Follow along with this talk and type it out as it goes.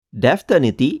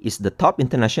Devternity is the top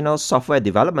international software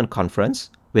development conference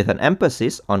with an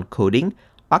emphasis on coding,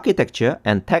 architecture,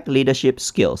 and tech leadership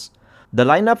skills. The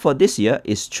lineup for this year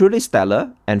is truly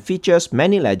stellar and features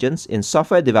many legends in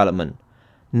software development.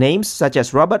 Names such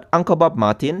as Robert Uncle Bob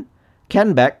Martin,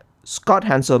 Ken Beck, Scott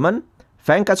Hanselman,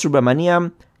 Venkat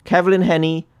Subramaniam, Kevlin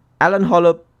Henney, Alan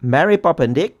Holub, Mary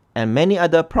Poppendieck, and many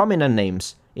other prominent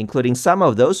names, including some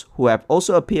of those who have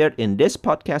also appeared in this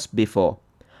podcast before.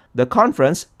 The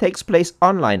conference takes place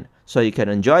online, so you can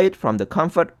enjoy it from the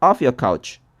comfort of your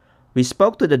couch. We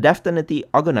spoke to the Devternity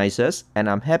organizers, and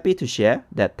I'm happy to share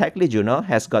that TechLead Journal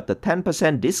has got the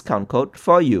 10% discount code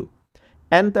for you.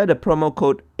 Enter the promo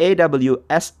code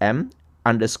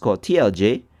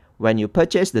AWSM_TLJ when you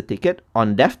purchase the ticket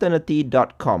on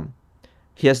devternity.com.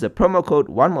 Here's the promo code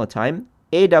one more time,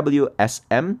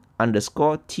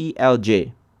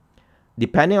 AWSM_TLJ.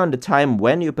 Depending on the time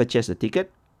when you purchase the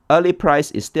ticket, early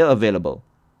price is still available.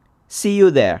 See you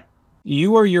there.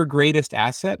 You are your greatest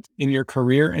asset in your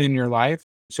career and in your life.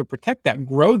 So protect that,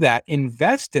 grow that,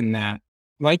 invest in that,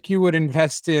 like you would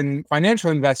invest in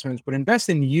financial investments, but invest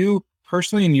in you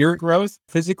personally, in your growth,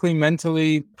 physically,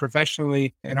 mentally,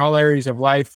 professionally, in all areas of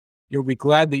life. You'll be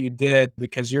glad that you did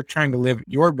because you're trying to live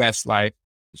your best life.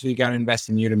 So you got to invest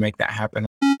in you to make that happen.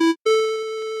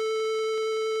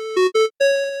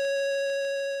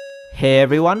 Hey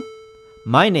everyone,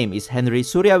 my name is Henry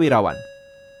Suryawirawan,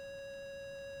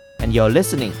 and you're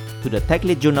listening to the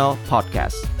TechLead Journal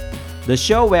podcast, the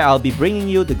show where I'll be bringing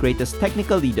you the greatest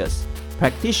technical leaders,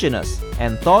 practitioners,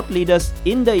 and thought leaders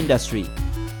in the industry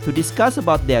to discuss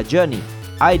about their journey,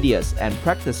 ideas, and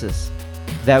practices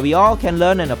that we all can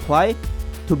learn and apply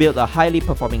to build a highly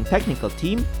performing technical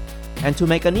team and to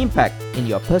make an impact in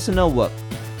your personal work.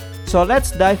 So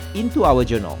let's dive into our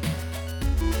journal.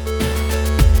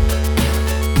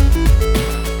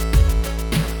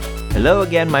 Hello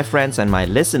again, my friends and my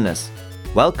listeners.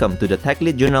 Welcome to the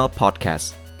TechLead Journal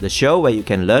podcast, the show where you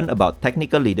can learn about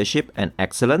technical leadership and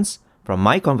excellence from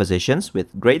my conversations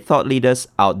with great thought leaders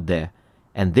out there.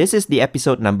 And this is the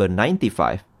episode number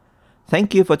 95.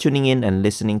 Thank you for tuning in and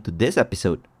listening to this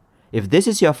episode. If this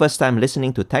is your first time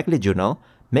listening to TechLead Journal,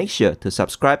 make sure to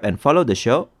subscribe and follow the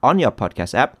show on your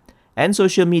podcast app and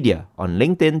social media on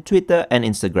LinkedIn, Twitter, and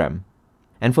Instagram.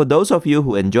 And for those of you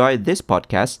who enjoy this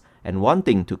podcast and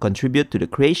wanting to contribute to the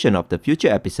creation of the future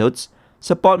episodes,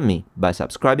 support me by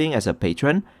subscribing as a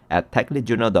patron at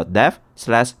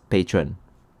techleadjournal.dev/patron.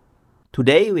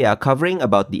 Today, we are covering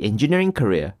about the engineering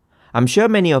career. I'm sure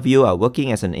many of you are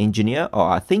working as an engineer or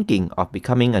are thinking of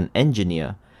becoming an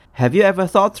engineer. Have you ever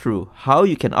thought through how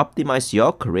you can optimize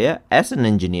your career as an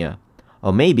engineer?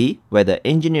 Or maybe whether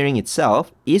engineering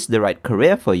itself is the right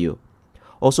career for you?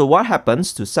 Also, what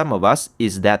happens to some of us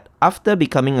is that after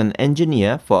becoming an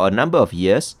engineer for a number of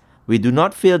years, we do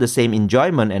not feel the same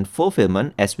enjoyment and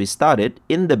fulfillment as we started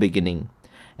in the beginning.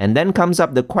 And then comes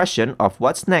up the question of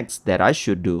what's next that I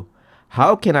should do.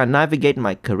 How can I navigate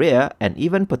my career and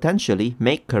even potentially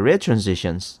make career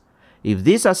transitions? If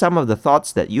these are some of the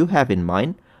thoughts that you have in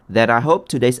mind, then I hope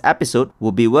today's episode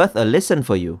will be worth a listen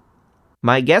for you.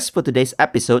 My guest for today's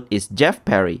episode is Jeff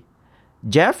Perry.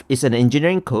 Jeff is an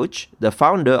engineering coach, the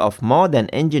founder of More Than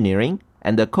Engineering,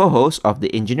 and the co-host of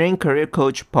the Engineering Career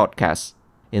Coach podcast.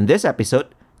 In this episode,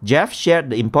 Jeff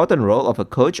shared the important role of a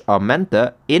coach or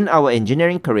mentor in our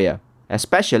engineering career,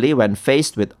 especially when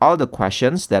faced with all the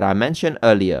questions that I mentioned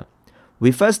earlier.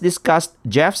 We first discussed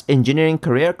Jeff's engineering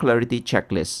career clarity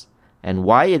checklist and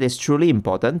why it is truly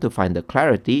important to find the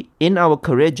clarity in our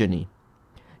career journey.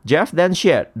 Jeff then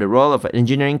shared the role of an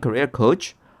engineering career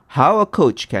coach, how a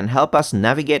coach can help us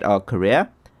navigate our career,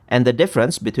 and the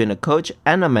difference between a coach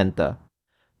and a mentor.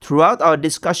 Throughout our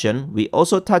discussion, we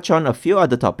also touch on a few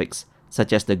other topics,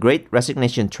 such as the Great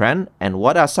Resignation trend and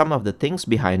what are some of the things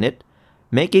behind it,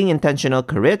 making intentional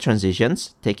career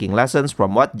transitions, taking lessons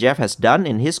from what Jeff has done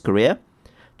in his career,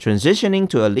 transitioning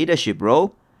to a leadership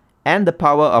role, and the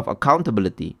power of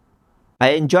accountability. I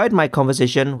enjoyed my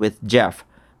conversation with Jeff,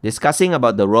 discussing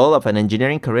about the role of an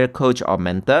engineering career coach or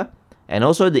mentor, and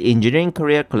also the engineering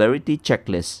career clarity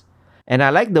checklist. And I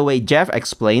like the way Jeff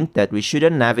explained that we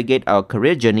shouldn't navigate our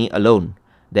career journey alone.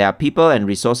 There are people and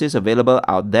resources available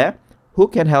out there who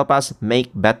can help us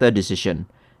make better decisions,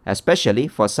 especially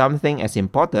for something as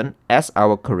important as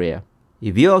our career.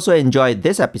 If you also enjoyed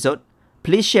this episode,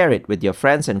 please share it with your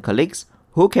friends and colleagues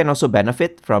who can also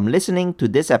benefit from listening to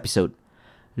this episode.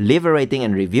 Leave a rating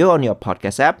and review on your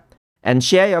podcast app, and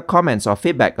share your comments or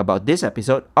feedback about this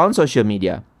episode on social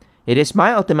media. It is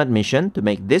my ultimate mission to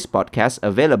make this podcast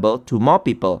available to more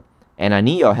people, and I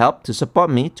need your help to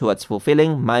support me towards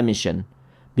fulfilling my mission.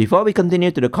 Before we continue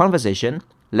to the conversation,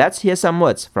 let's hear some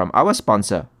words from our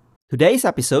sponsor. Today's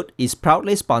episode is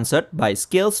proudly sponsored by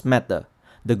Skills Matter,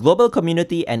 the global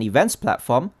community and events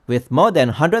platform with more than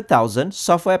 100,000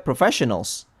 software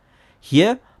professionals.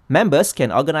 Here, members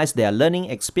can organize their learning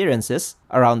experiences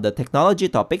around the technology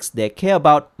topics they care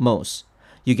about most.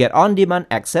 You get on-demand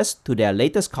access to their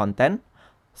latest content,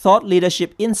 thought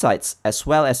leadership insights, as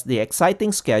well as the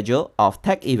exciting schedule of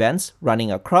tech events running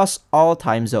across all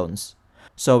time zones.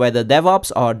 So whether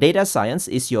DevOps or data science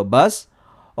is your buzz,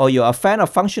 or you're a fan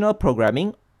of functional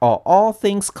programming or all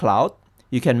things cloud,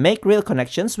 you can make real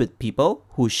connections with people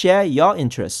who share your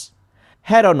interests.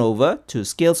 Head on over to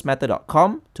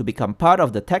skillsmatter.com to become part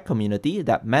of the tech community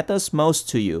that matters most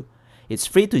to you. It's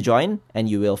free to join, and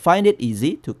you will find it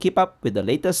easy to keep up with the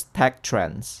latest tech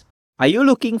trends. Are you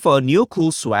looking for a new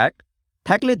cool swag?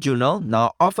 TechLead Journal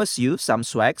now offers you some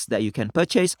swags that you can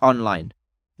purchase online.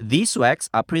 These swags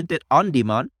are printed on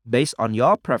demand based on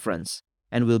your preference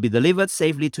and will be delivered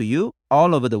safely to you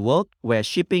all over the world where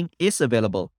shipping is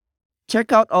available.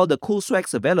 Check out all the cool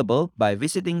swags available by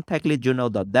visiting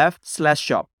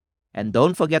techleadjournal.dev/shop. And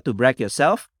don't forget to brag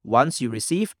yourself once you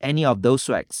receive any of those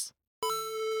swags.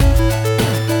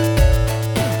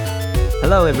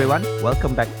 Hello everyone,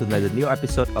 welcome back to another new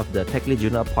episode of the TechLead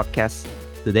Journal podcast.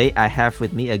 Today I have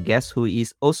with me a guest who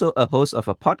is also a host of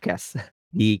a podcast,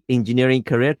 the Engineering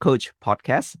Career Coach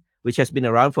podcast, which has been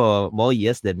around for more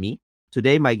years than me.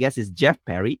 Today my guest is Jeff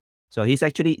Perry. So he's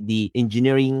actually the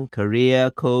Engineering Career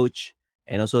Coach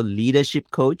and also Leadership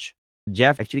Coach.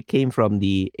 Jeff actually came from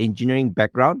the engineering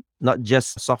background, not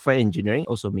just software engineering,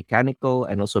 also mechanical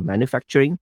and also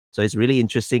manufacturing. So it's really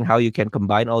interesting how you can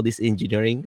combine all this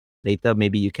engineering. Later,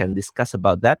 maybe you can discuss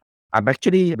about that. I'm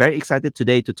actually very excited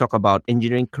today to talk about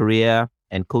engineering career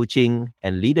and coaching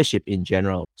and leadership in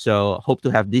general. So hope to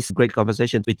have this great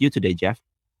conversation with you today, Jeff.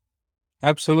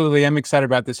 Absolutely. I'm excited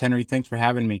about this, Henry. Thanks for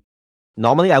having me.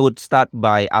 Normally, I would start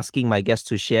by asking my guest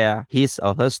to share his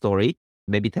or her story,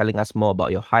 maybe telling us more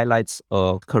about your highlights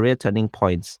or career turning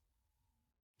points.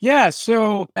 Yeah.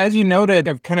 So as you noted,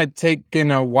 I've kind of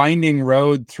taken a winding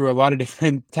road through a lot of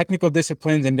different technical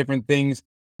disciplines and different things.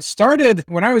 Started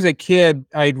when I was a kid,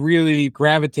 I'd really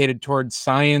gravitated towards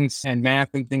science and math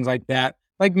and things like that,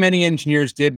 like many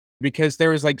engineers did, because there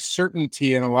was like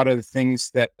certainty in a lot of the things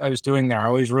that I was doing there. I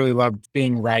always really loved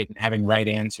being right and having right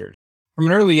answers. From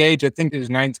an early age, I think it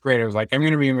was ninth grade, I was like, I'm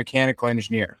going to be a mechanical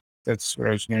engineer. That's what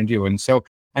I was going to do. And so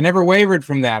I never wavered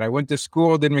from that. I went to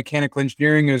school, did mechanical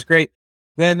engineering. It was great.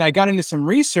 Then I got into some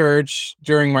research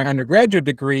during my undergraduate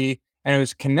degree, and I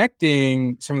was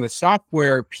connecting some of the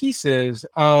software pieces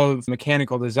of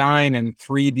mechanical design and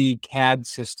 3D CAD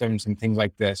systems and things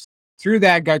like this. Through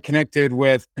that, got connected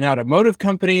with an automotive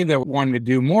company that wanted to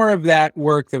do more of that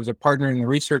work. That was a partner in the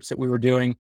research that we were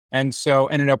doing. And so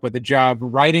ended up with a job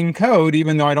writing code,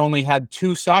 even though I'd only had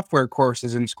 2 software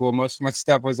courses in school. Most of my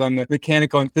stuff was on the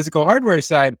mechanical and physical hardware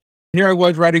side. Here I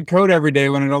was writing code every day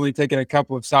when I'd only taken a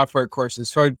couple of software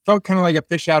courses. So I felt kind of like a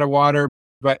fish out of water.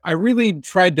 But I really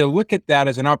tried to look at that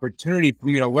as an opportunity for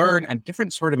me to learn a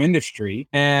different sort of industry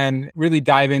and really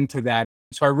dive into that.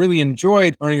 So I really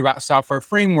enjoyed learning about software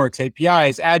frameworks,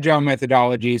 APIs, agile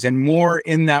methodologies, and more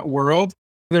in that world.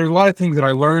 There's a lot of things that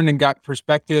I learned and got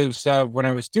perspectives of when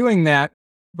I was doing that.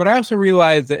 But I also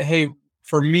realized that, hey,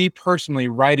 for me personally,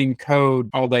 writing code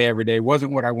all day, every day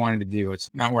wasn't what I wanted to do. It's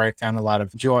not where I found a lot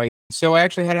of joy. So I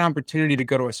actually had an opportunity to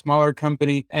go to a smaller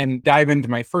company and dive into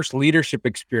my first leadership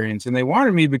experience. And they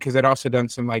wanted me because I'd also done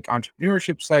some like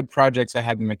entrepreneurship side projects. I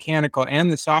had the mechanical and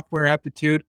the software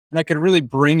aptitude, and I could really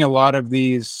bring a lot of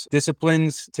these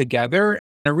disciplines together.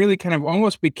 I really kind of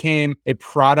almost became a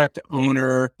product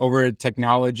owner over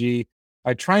technology,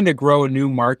 trying to grow a new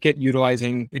market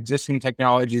utilizing existing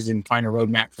technologies and find a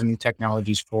roadmap for new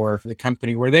technologies for the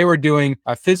company, where they were doing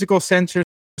physical sensors.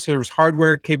 So there was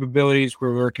hardware capabilities. We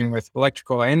were working with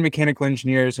electrical and mechanical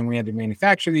engineers, and we had to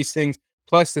manufacture these things,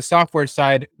 plus the software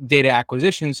side, data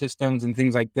acquisition systems and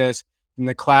things like this in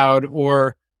the cloud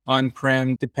or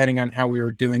on-prem, depending on how we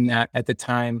were doing that at the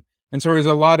time. And so there's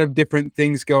a lot of different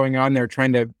things going on there,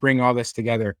 trying to bring all this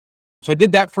together. So I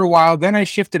did that for a while. Then I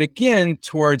shifted again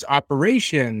towards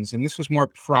operations, and this was more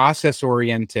process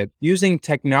oriented, using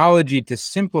technology to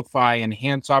simplify,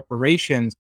 enhance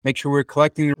operations, make sure we're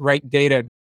collecting the right data,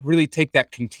 really take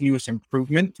that continuous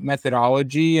improvement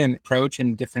methodology and approach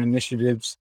in different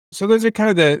initiatives. So those are kind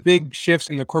of the big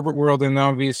shifts in the corporate world. And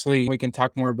obviously we can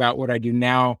talk more about what I do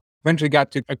now. Eventually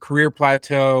got to a career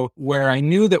plateau where I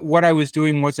knew that what I was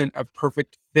doing wasn't a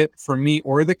perfect fit for me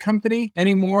or the company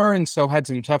anymore. And so had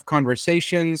some tough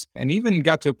conversations and even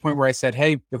got to a point where I said,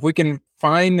 hey, if we can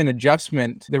find an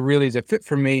adjustment that really is a fit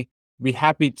for me, be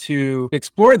happy to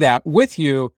explore that with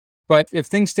you. But if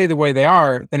things stay the way they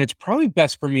are, then it's probably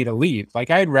best for me to leave. Like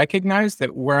I had recognized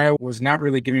that where I was not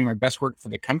really giving my best work for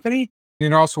the company,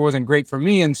 it also wasn't great for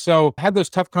me. And so I had those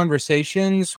tough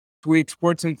conversations. We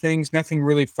explored some things. Nothing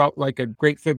really felt like a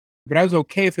great fit, but I was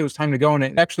okay if it was time to go. And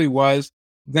it actually was.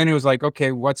 Then it was like,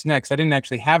 okay, what's next? I didn't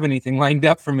actually have anything lined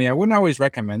up for me. I wouldn't always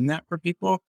recommend that for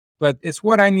people, but it's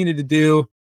what I needed to do.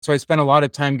 So I spent a lot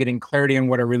of time getting clarity on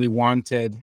what I really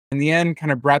wanted. In the end,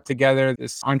 kind of brought together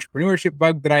this entrepreneurship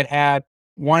bug that I had,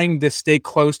 wanting to stay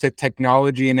close to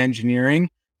technology and engineering,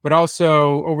 but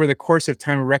also over the course of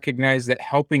time, recognized that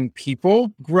helping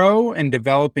people grow and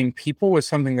developing people was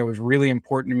something that was really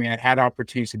important to me. I had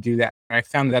opportunities to do that. I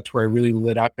found that's where I really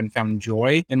lit up and found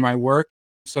joy in my work.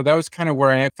 So that was kind of where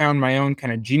I found my own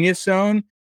kind of genius zone,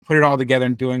 put it all together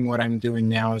and doing what I'm doing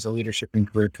now as a leadership and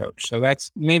career coach. So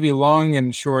that's maybe long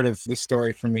and short of the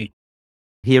story for me.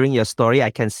 Hearing your story, I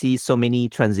can see so many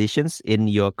transitions in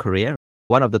your career.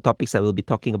 One of the topics that we'll be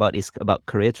talking about is about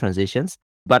career transitions.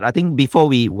 But I think before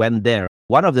we went there,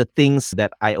 one of the things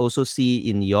that I also see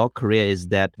in your career is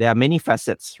that there are many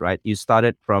facets, right? You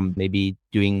started from maybe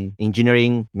doing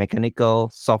engineering, mechanical,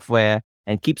 software,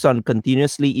 and keeps on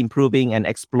continuously improving and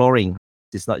exploring.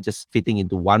 It's not just fitting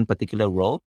into one particular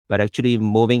role, but actually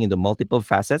moving into multiple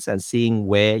facets and seeing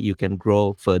where you can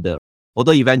grow further.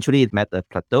 Although eventually it met a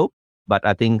plateau, but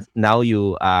I think now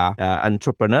you are an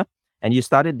entrepreneur and you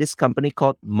started this company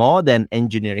called More Than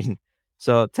Engineering.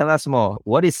 So tell us more.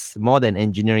 What is More Than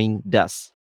Engineering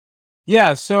does?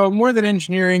 Yeah, so More Than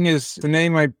Engineering is the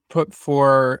name I put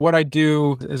for what I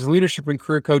do as a leadership and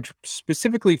career coach,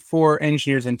 specifically for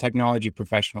engineers and technology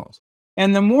professionals.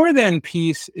 And the more than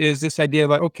piece is this idea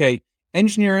like, okay,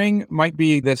 engineering might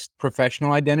be this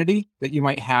professional identity that you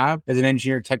might have as an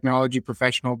engineer technology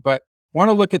professional, but want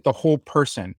to look at the whole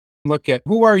person. Look at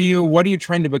who are you? What are you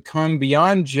trying to become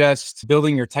beyond just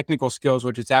building your technical skills,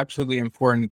 which is absolutely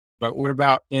important. But what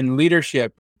about in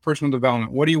leadership, personal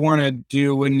development? What do you want to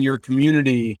do in your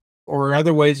community or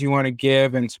other ways you want to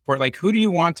give and support? Like, who do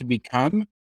you want to become?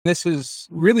 This is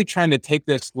really trying to take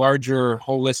this larger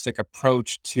holistic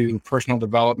approach to personal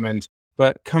development,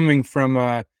 but coming from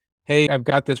a, hey, I've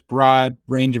got this broad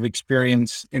range of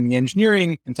experience in the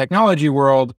engineering and technology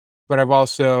world, but I've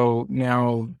also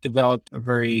now developed a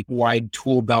very wide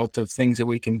tool belt of things that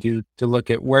we can do to look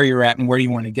at where you're at and where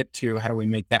you want to get to. How do we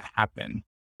make that happen?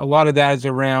 A lot of that is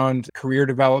around career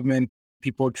development,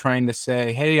 people trying to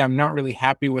say, hey, I'm not really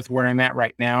happy with where I'm at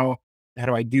right now. How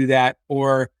do I do that?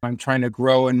 Or I'm trying to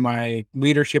grow in my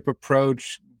leadership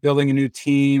approach, building a new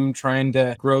team, trying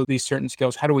to grow these certain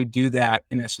skills. How do we do that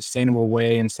in a sustainable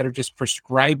way instead of just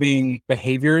prescribing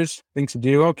behaviors, things to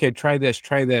do? Okay, try this,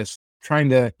 trying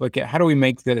to look at how do we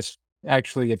make this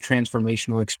actually a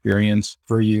transformational experience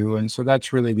for you? And so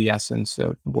that's really the essence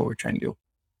of what we're trying to do.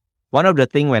 One of the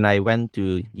things when I went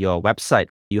to your website,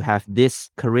 you have this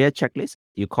career checklist.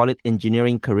 You call it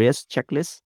Engineering Careers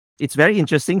Checklist. It's very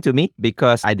interesting to me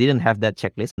because I didn't have that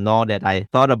checklist, nor that I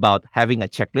thought about having a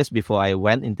checklist before I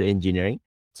went into engineering.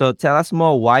 So tell us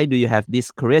more, why do you have this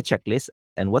career checklist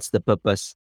and what's the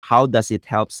purpose? How does it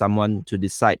help someone to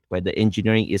decide whether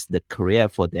engineering is the career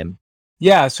for them?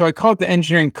 Yeah, so I call it the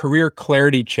Engineering Career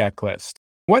Clarity Checklist.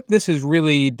 What this is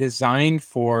really designed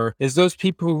for is those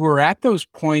people who are at those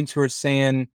points who are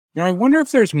saying, I wonder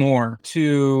if there's more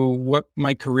to what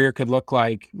my career could look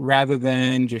like rather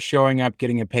than just showing up,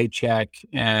 getting a paycheck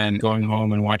and going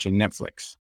home and watching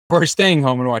Netflix or staying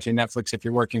home and watching Netflix if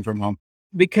you're working from home.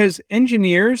 Because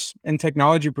engineers and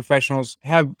technology professionals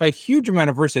have a huge amount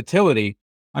of versatility.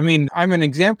 I mean, I'm an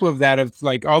example of that, of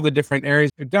like all the different areas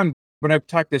I've done. But I've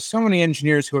talked to so many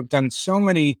engineers who have done so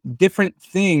many different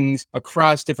things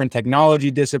across different technology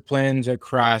disciplines,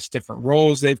 across different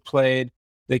roles they've played.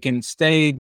 They can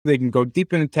go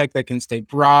deep into tech, they can stay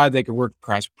broad, they can work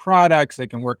across products, they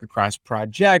can work across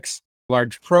projects,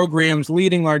 large programs,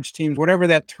 leading large teams, whatever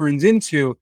that turns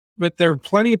into. But there are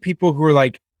plenty of people who are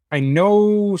like, I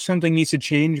know something needs to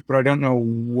change, but I don't know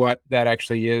what that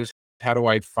actually is. How do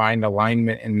I find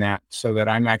alignment in that so that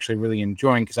I'm actually really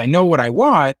enjoying? Because I know what I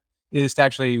want is to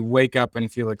actually wake up and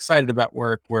feel excited about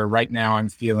work, where right now I'm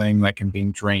feeling like I'm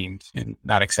being drained and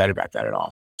not excited about that at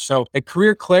all. So a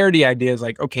career clarity idea is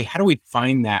like, okay, how do we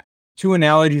find that? Two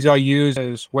analogies I'll use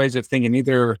as ways of thinking: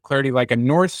 either clarity like a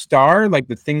North Star, like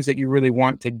the things that you really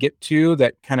want to get to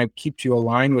that kind of keeps you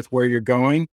aligned with where you're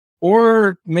going.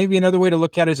 Or maybe another way to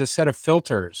look at it is a set of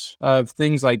filters of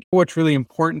things like what's really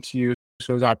important to you.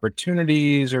 So as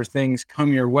opportunities or things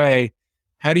come your way,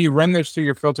 how do you run those through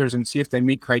your filters and see if they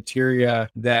meet criteria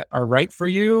that are right for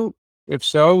you? If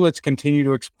so, let's continue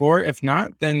to explore. If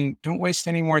not, then don't waste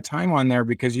any more time on there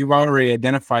because you've already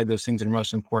identified those things that are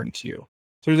most important to you.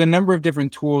 So there's a number of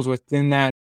different tools within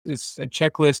that. It's a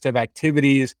checklist of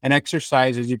activities and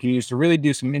exercises you can use to really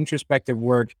do some introspective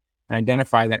work and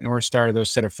identify that North Star, those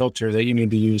set of filters that you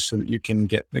need to use so that you can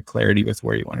get the clarity with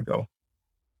where you want to go.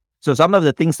 So some of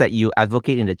the things that you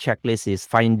advocate in the checklist is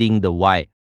finding the why.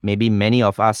 Maybe many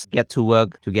of us get to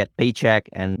work to get paycheck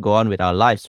and go on with our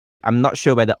lives. I'm not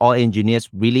sure whether all engineers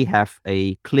really have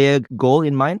a clear goal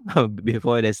in mind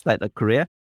before they start a career.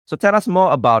 So tell us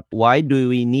more about why do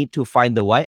we need to find the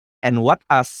why, and what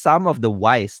are some of the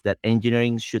whys that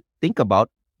engineering should think about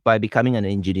by becoming an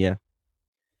engineer?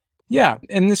 Yeah.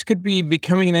 And this could be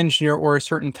becoming an engineer or a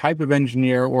certain type of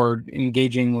engineer or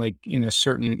engaging like in a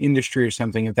certain industry or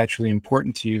something if that's really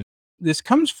important to you. This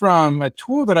comes from a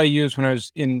tool that I used when I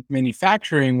was in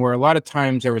manufacturing, where a lot of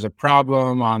times there was a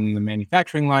problem on the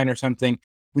manufacturing line or something.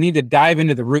 We need to dive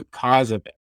into the root cause of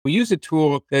it. We use a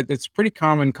tool that's pretty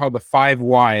common called the 5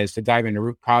 whys to dive into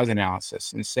root cause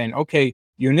analysis and saying, okay,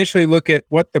 you initially look at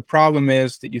what the problem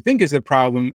is that you think is the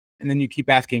problem. And then you keep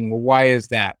asking, well, why is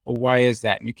that? Well, why is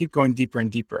that? And you keep going deeper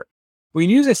and deeper. We can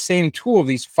use the same tool,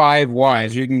 these 5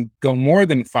 whys. You can go more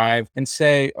than five and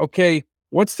say, okay,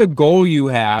 what's the goal you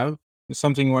have?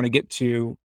 Something you want to get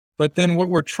to. But then what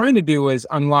we're trying to do is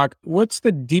unlock what's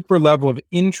the deeper level of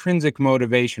intrinsic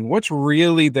motivation? What's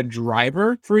really the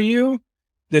driver for you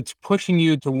that's pushing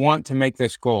you to want to make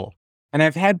this goal? And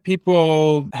I've had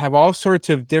people have all sorts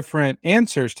of different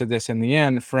answers to this in the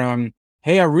end, from,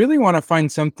 hey, I really want to find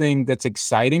something that's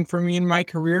exciting for me in my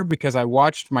career because I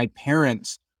watched my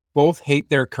parents both hate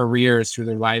their careers through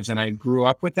their lives. And I grew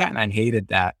up with that and I hated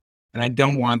that. And I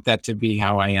don't want that to be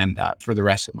how I end up for the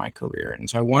rest of my career. And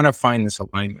so I want to find this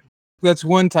alignment. That's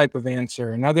one type of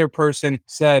answer. Another person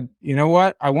said, you know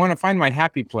what? I want to find my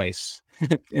happy place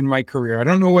in my career. I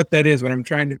don't know what that is, but I'm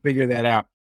trying to figure that out.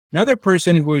 Another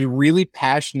person who was really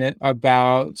passionate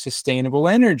about sustainable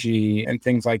energy and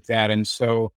things like that. And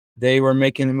so they were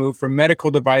making the move from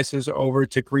medical devices over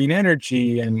to green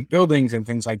energy and buildings and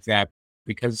things like that,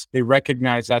 because they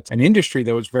recognized that's an industry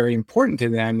that was very important to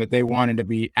them that they wanted to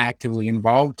be actively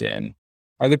involved in.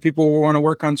 Other people want to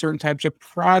work on certain types of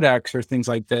products or things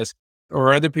like this,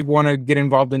 or other people want to get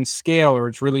involved in scale, or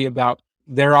it's really about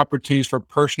their opportunities for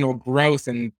personal growth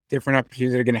and different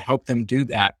opportunities that are going to help them do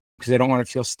that because they don't want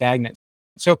to feel stagnant.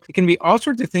 So it can be all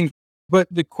sorts of things. But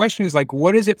the question is like,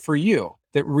 what is it for you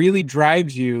that really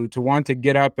drives you to want to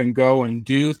get up and go and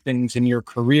do things in your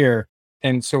career?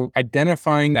 And so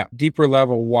identifying that deeper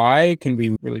level why can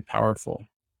be really powerful.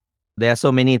 There are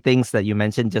so many things that you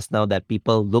mentioned just now that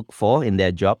people look for in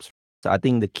their jobs. So I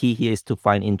think the key here is to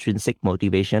find intrinsic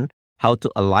motivation, how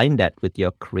to align that with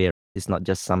your career. It's not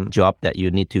just some job that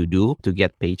you need to do to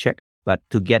get paycheck, but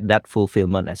to get that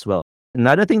fulfillment as well.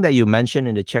 Another thing that you mentioned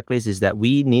in the checklist is that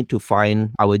we need to find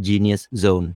our genius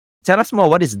zone. Tell us more,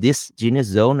 what is this genius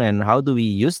zone and how do we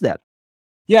use that?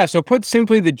 Yeah. So put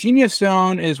simply, the genius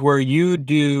zone is where you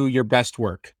do your best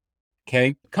work.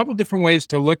 Okay. A couple different ways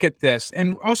to look at this,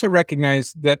 and also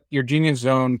recognize that your genius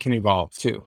zone can evolve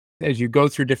too as you go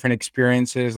through different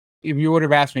experiences. If you would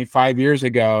have asked me 5 years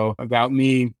ago about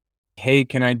me, hey,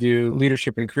 can I do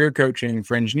leadership and career coaching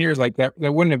for engineers, like that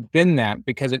wouldn't have been that,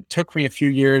 because it took me a few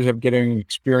years of getting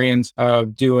experience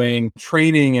of doing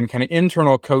training and kind of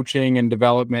internal coaching and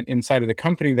development inside of the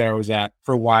company that I was at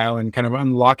for a while, and kind of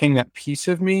unlocking that piece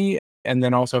of me. And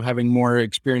then also having more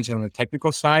experience on the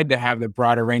technical side to have the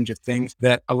broader range of things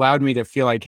that allowed me to feel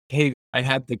like, hey, I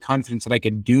had the confidence that I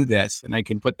could do this and I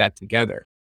can put that together.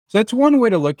 So that's one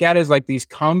way to look at it, is like these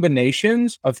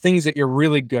combinations of things that you're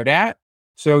really good at.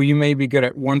 So you may be good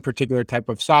at one particular type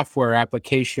of software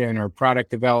application or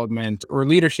product development or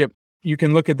leadership. You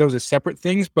can look at those as separate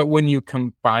things, but when you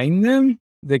combine them,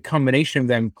 the combination of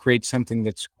them creates something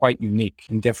that's quite unique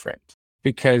and different,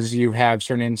 because you have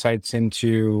certain insights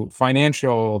into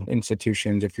financial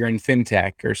institutions, if you're in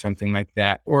fintech or something like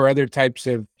that, or other types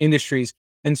of industries.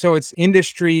 And so it's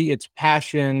industry, it's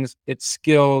passions, it's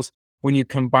skills. When you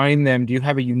combine them, do you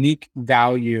have a unique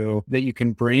value that you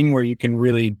can bring where you can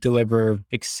really deliver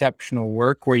exceptional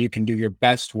work, where you can do your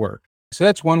best work? So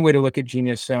that's one way to look at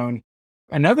Genius Zone.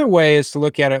 Another way is to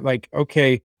look at it like,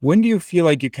 okay, when do you feel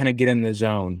like you kind of get in the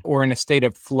zone or in a state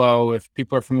of flow? If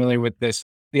people are familiar with this,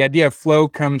 the idea of flow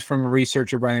comes from a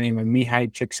researcher by the name of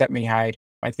Mihai Csikszentmihalyi.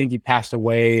 I think he passed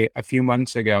away a few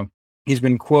months ago. He's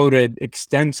been quoted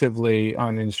extensively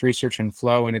on his research in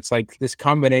flow. And it's like this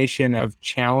combination of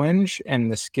challenge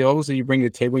and the skills that you bring to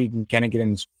the table, you can kind of get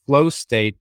in this flow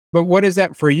state. But what is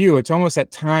that for you? It's almost that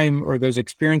time or those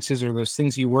experiences or those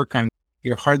things you work on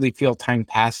you hardly feel time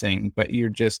passing, but you're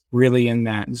just really in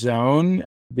that zone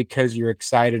because you're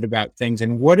excited about things.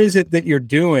 And what is it that you're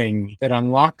doing that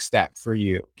unlocks that for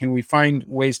you? Can we find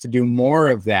ways to do more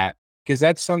of that? Because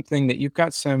that's something that you've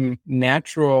got some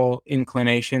natural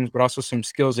inclinations, but also some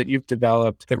skills that you've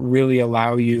developed that really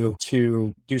allow you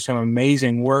to do some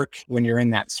amazing work when you're in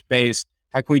that space.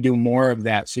 How can we do more of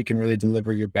that so you can really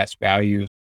deliver your best value?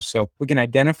 So if we can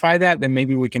identify that, then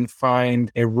maybe we can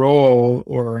find a role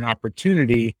or an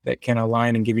opportunity that can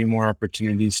align and give you more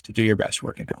opportunities to do your best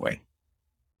work in that way.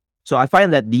 So I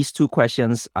find that these two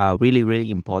questions are really, really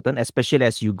important, especially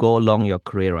as you go along your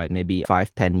career, right? Maybe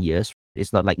 5, 10 years.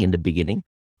 It's not like in the beginning.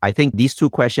 I think these two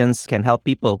questions can help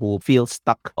people who feel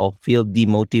stuck or feel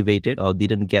demotivated or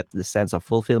didn't get the sense of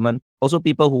fulfillment. Also,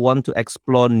 people who want to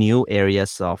explore new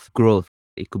areas of growth.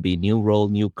 It could be new role,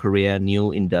 new career,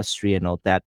 new industry, and all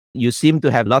that. You seem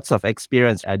to have lots of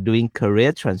experience at doing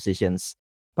career transitions.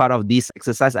 Part of this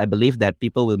exercise, I believe that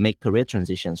people will make career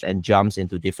transitions and jumps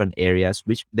into different areas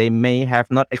which they may have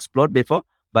not explored before,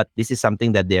 but this is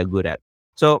something that they are good at.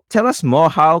 So tell us more,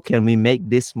 how can we make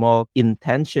this more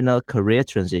intentional career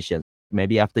transition?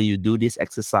 Maybe after you do this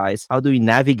exercise, how do we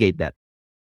navigate that?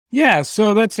 Yeah,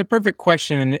 so that's a perfect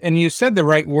question. And you said the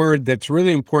right word that's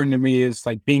really important to me is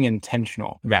like being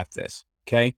intentional about this.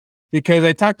 Okay. Because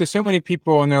I talk to so many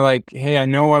people and they're like, hey, I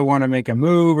know I want to make a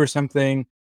move or something.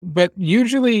 But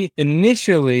usually,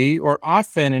 initially, or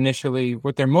often initially,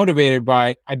 what they're motivated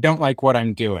by, I don't like what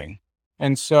I'm doing.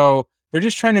 And so they're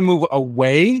just trying to move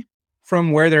away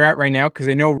from where they're at right now because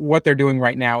they know what they're doing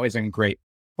right now isn't great.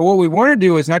 But what we want to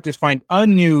do is not just find a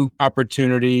new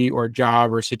opportunity or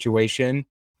job or situation,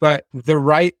 but the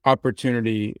right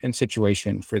opportunity and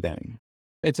situation for them.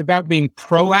 It's about being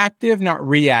proactive, not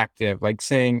reactive, like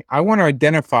saying, I want to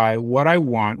identify what I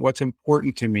want, what's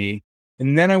important to me.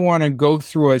 And then I want to go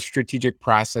through a strategic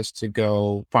process to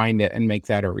go find it and make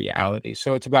that a reality.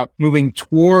 So it's about moving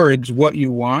towards what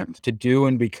you want to do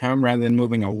and become rather than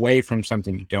moving away from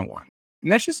something you don't want.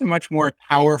 And that's just a much more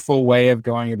powerful way of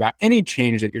going about any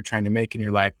change that you're trying to make in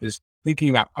your life, is thinking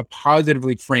about a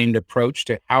positively framed approach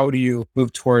to how do you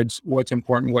move towards what's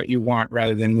important, what you want,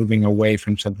 rather than moving away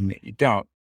from something that you don't.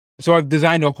 So I've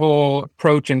designed a whole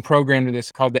approach and program to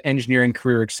this called the Engineering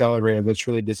Career Accelerator that's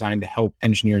really designed to help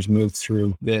engineers move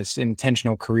through this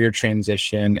intentional career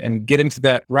transition and get into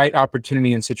that right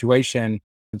opportunity and situation.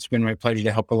 It's been my pleasure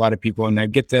to help a lot of people, and I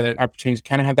get the opportunity to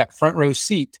kind of have that front row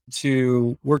seat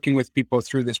to working with people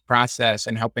through this process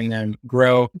and helping them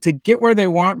grow to get where they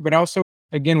want. But also,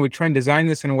 again, we try and design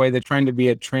this in a way that's trying to be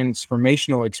a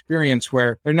transformational experience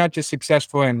where they're not just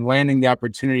successful in landing the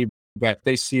opportunity, but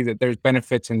they see that there's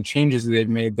benefits and changes that they've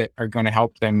made that are going to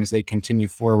help them as they continue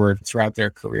forward throughout their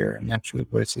career. And that's really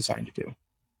what it's designed to do.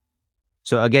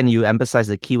 So again, you emphasize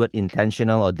the keyword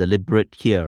intentional or deliberate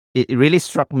here. It really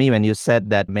struck me when you said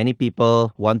that many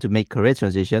people want to make career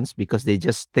transitions because they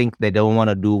just think they don't want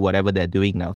to do whatever they're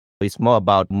doing now. It's more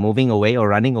about moving away or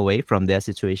running away from their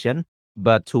situation,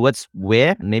 but towards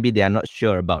where maybe they are not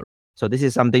sure about. So this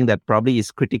is something that probably is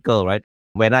critical, right?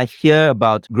 When I hear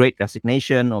about great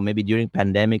resignation or maybe during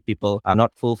pandemic, people are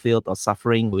not fulfilled or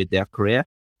suffering with their career.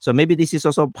 So maybe this is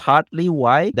also partly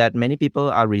why that many people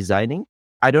are resigning.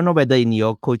 I don't know whether in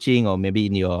your coaching or maybe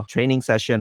in your training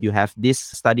session, you have this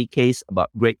study case about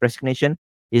great resignation.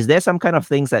 Is there some kind of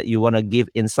things that you want to give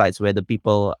insights whether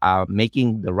people are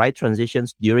making the right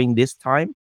transitions during this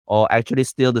time or actually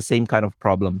still the same kind of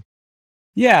problem?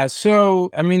 Yeah.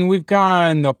 So, I mean, we've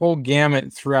gone the whole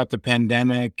gamut throughout the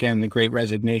pandemic and the great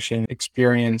resignation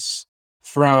experience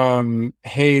from,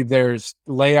 hey, there's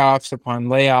layoffs upon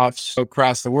layoffs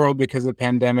across the world because of the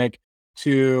pandemic,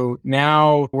 to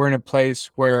now we're in a place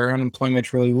where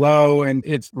unemployment's really low and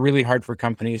it's really hard for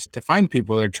companies to find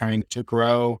people that are trying to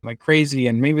grow like crazy.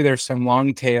 And maybe there's some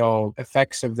long tail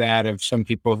effects of that, of some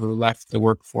people who left the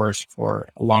workforce for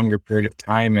a longer period of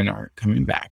time and aren't coming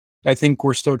back. I think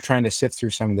we're still trying to sift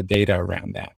through some of the data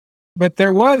around that. But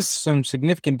there was some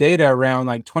significant data around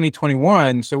like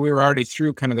 2021. So we were already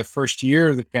through kind of the first year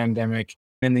of the pandemic.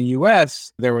 In the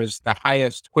US, there was the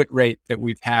highest quit rate that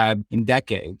we've had in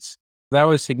decades. That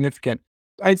was significant.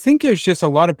 I think there's just a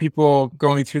lot of people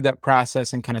going through that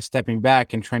process and kind of stepping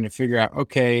back and trying to figure out,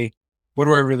 okay, what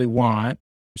do I really want?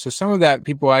 So some of that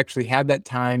people actually had that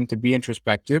time to be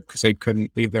introspective because they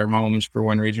couldn't leave their homes for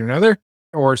one reason or another.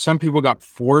 Or some people got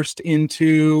forced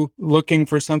into looking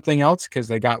for something else because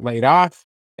they got laid off.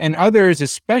 And others,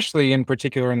 especially in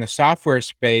particular in the software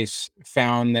space,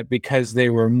 found that because they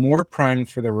were more prone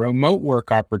for the remote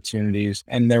work opportunities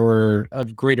and there were a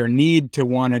greater need to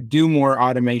want to do more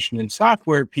automation and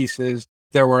software pieces,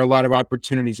 there were a lot of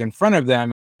opportunities in front of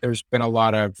them. There's been a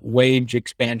lot of wage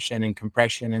expansion and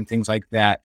compression and things like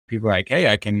that. People are like,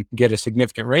 hey, I can get a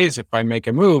significant raise if I make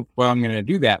a move. Well, I'm going to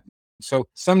do that. So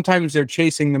sometimes they're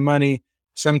chasing the money.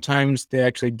 Sometimes they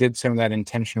actually did some of that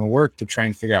intentional work to try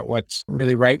and figure out what's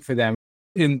really right for them.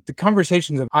 In the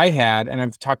conversations that I had, and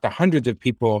I've talked to hundreds of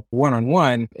people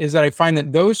one-on-one, is that I find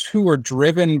that those who are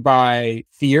driven by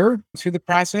fear through the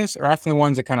process are often the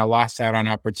ones that kind of lost out on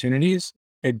opportunities.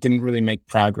 It didn't really make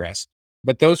progress.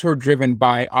 But those who are driven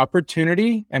by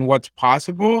opportunity and what's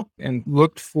possible and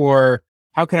looked for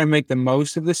how can I make the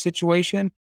most of this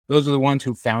situation, those are the ones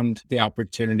who found the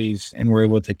opportunities and were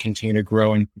able to continue to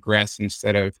grow and progress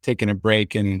instead of taking a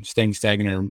break and staying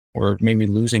stagnant or maybe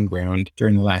losing ground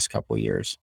during the last couple of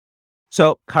years.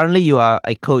 So currently you are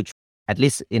a coach. At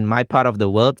least in my part of the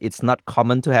world, it's not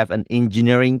common to have an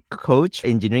engineering coach,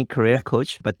 engineering career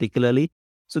coach particularly.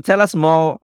 So tell us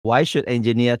more, why should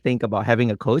engineer think about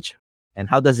having a coach? And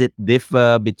how does it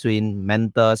differ between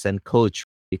mentors and coach?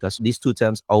 Because these two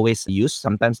terms always used,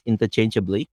 sometimes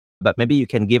interchangeably. But maybe you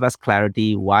can give us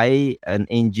clarity why an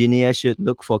engineer should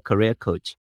look for a career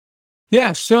coach.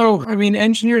 Yeah. So, I mean,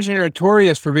 engineers are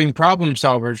notorious for being problem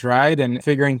solvers, right? And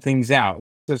figuring things out.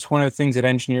 That's one of the things that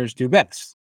engineers do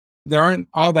best. There aren't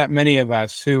all that many of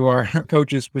us who are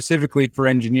coaches specifically for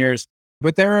engineers,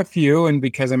 but there are a few. And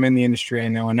because I'm in the industry, I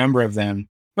know a number of them.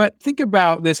 But think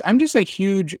about this. I'm just a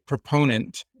huge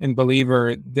proponent and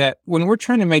believer that when we're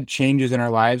trying to make changes in our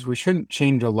lives, we shouldn't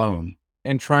change alone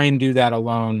and try and do that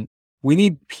alone. We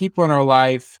need people in our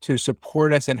life to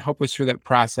support us and help us through that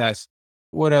process.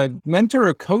 What a mentor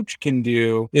or coach can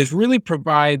do is really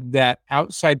provide that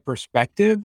outside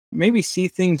perspective, maybe see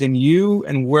things in you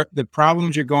and where the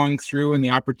problems you're going through and the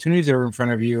opportunities that are in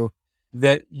front of you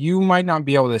that you might not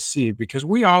be able to see, because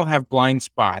we all have blind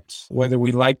spots, whether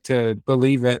we like to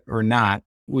believe it or not,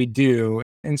 we do.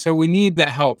 And so we need that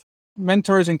help.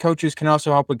 Mentors and coaches can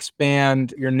also help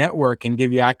expand your network and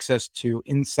give you access to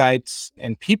insights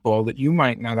and people that you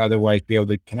might not otherwise be able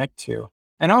to connect to.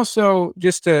 And also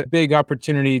just a big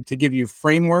opportunity to give you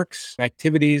frameworks,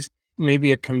 activities,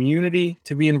 maybe a community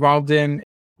to be involved in.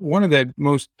 One of the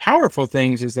most powerful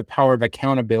things is the power of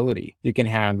accountability you can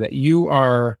have, that you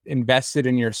are invested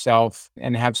in yourself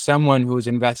and have someone who is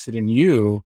invested in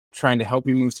you trying to help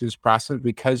you move through this process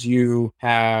because you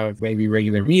have maybe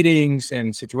regular meetings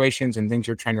and situations and things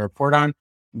you're trying to report on.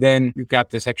 Then you've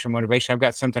got this extra motivation. I've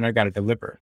got something I've got to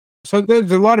deliver. So there's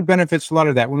a lot of benefits, a lot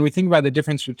of that. When we think about the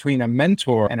difference between a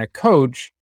mentor and a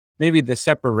coach, maybe the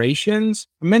separations,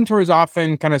 a mentor is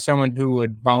often kind of someone who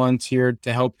would volunteer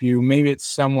to help you. Maybe it's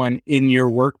someone in your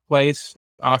workplace.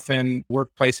 Often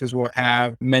workplaces will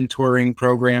have mentoring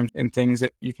programs and things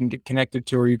that you can get connected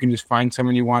to, or you can just find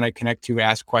someone you want to connect to,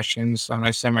 ask questions on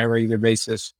a semi-regular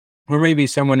basis, or maybe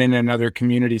someone in another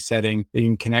community setting that you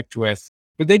can connect with.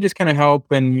 But they just kind of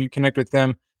help and you connect with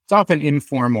them. It's often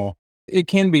informal. It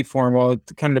can be formal. It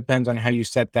kind of depends on how you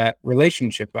set that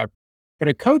relationship up. But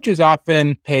a coach is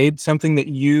often paid something that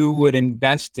you would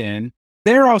invest in.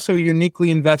 They're also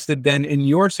uniquely invested then in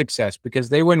your success because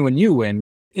they win when you win.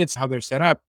 It's how they're set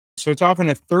up. So it's often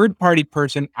a third party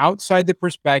person outside the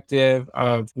perspective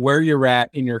of where you're at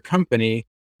in your company.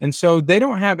 And so they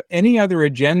don't have any other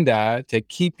agenda to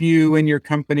keep you in your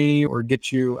company or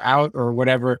get you out or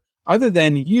whatever, other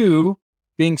than you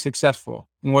being successful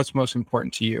and what's most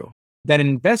important to you. That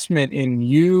investment in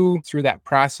you through that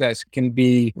process can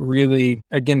be really,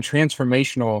 again,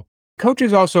 transformational.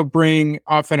 Coaches also bring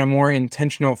often a more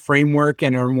intentional framework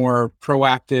and are more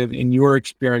proactive in your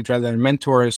experience rather than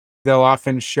mentors. They'll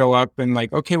often show up and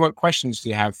like, okay, what questions do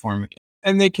you have for me?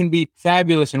 And they can be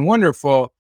fabulous and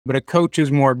wonderful, but a coach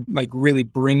is more like really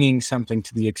bringing something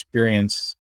to the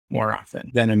experience more often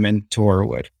than a mentor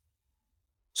would.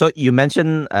 So you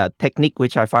mentioned a technique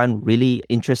which I find really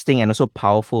interesting and also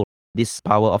powerful, this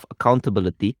power of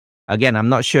accountability. Again, I'm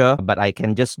not sure, but I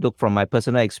can just look from my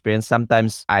personal experience.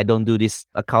 Sometimes I don't do this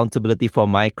accountability for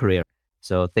my career.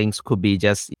 So things could be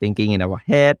just thinking in our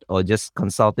head or just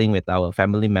consulting with our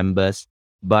family members.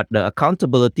 But the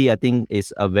accountability, I think,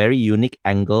 is a very unique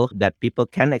angle that people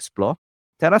can explore.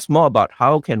 Tell us more about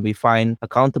how can we find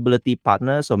accountability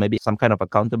partners or maybe some kind of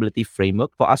accountability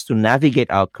framework for us to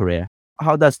navigate our career.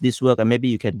 How does this work? And maybe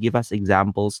you can give us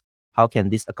examples. How can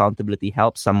this accountability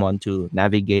help someone to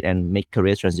navigate and make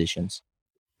career transitions?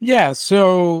 Yeah,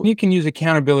 so you can use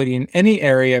accountability in any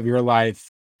area of your life.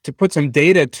 To put some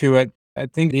data to it, I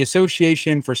think the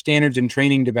Association for Standards and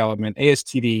Training Development,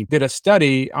 ASTD, did a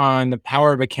study on the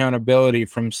power of accountability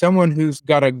from someone who's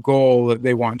got a goal that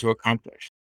they want to accomplish.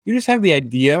 You just have the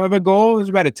idea of a goal, there's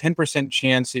about a 10%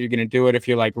 chance that you're going to do it. If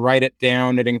you like write it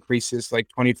down, it increases like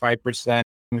 25%.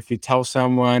 If you tell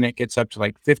someone, it gets up to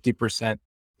like 50%.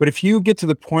 But if you get to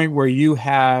the point where you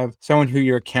have someone who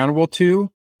you're accountable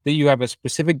to, that you have a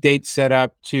specific date set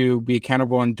up to be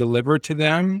accountable and deliver to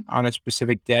them on a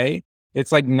specific day,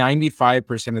 it's like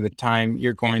 95% of the time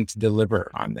you're going to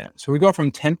deliver on that. So we go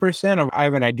from 10% of I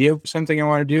have an idea of something I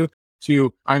want to do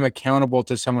to I'm accountable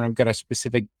to someone. I've got a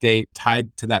specific date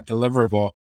tied to that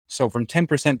deliverable. So from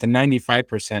 10% to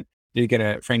 95%, you're going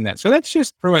to frame that. So that's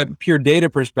just from a pure data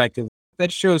perspective.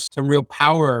 That shows some real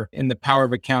power in the power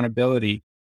of accountability.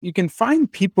 You can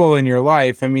find people in your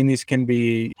life. I mean, these can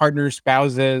be partners,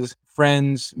 spouses,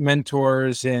 friends,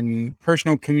 mentors, in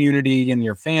personal community, in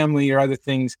your family or other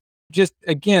things. Just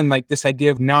again, like this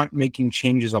idea of not making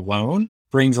changes alone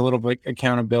brings a little bit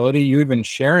accountability. You even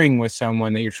sharing with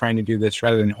someone that you're trying to do this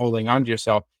rather than holding on to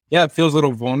yourself. Yeah, it feels a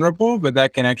little vulnerable, but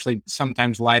that can actually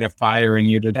sometimes light a fire in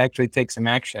you to actually take some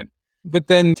action. But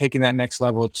then taking that next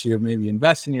level to maybe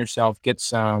invest in yourself, get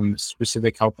some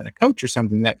specific help in a coach or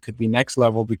something that could be next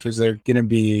level because they're going to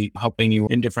be helping you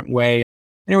in a different way.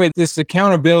 Anyway, this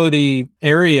accountability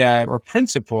area or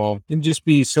principle can just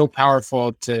be so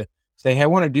powerful to say, hey, I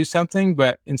want to do something,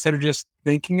 but instead of just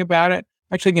thinking about it,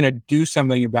 I'm actually going to do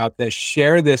something about this,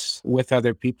 share this with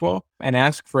other people and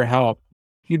ask for help.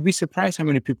 You'd be surprised how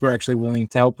many people are actually willing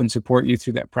to help and support you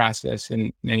through that process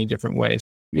in many different ways.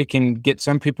 It can get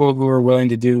some people who are willing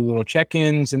to do little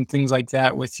check-ins and things like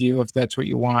that with you if that's what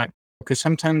you want. Because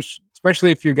sometimes,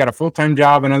 especially if you've got a full-time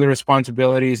job and other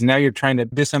responsibilities, and now you're trying to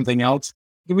do something else,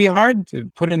 it can be hard to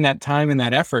put in that time and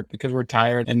that effort because we're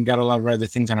tired and got a lot of other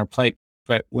things on our plate.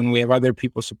 But when we have other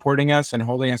people supporting us and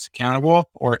holding us accountable,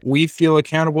 or we feel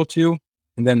accountable to,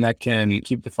 and then that can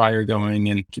keep the fire going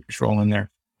and keep us rolling there.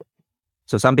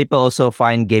 So some people also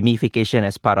find gamification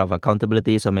as part of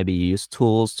accountability. So maybe you use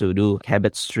tools to do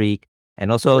habit streak.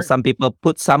 And also some people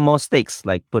put some more stakes,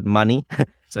 like put money.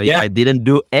 So if I didn't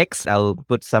do X, I'll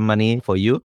put some money for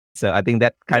you. So I think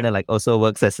that kind of like also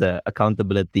works as a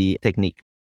accountability technique.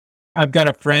 I've got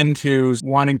a friend who's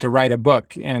wanting to write a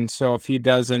book. And so if he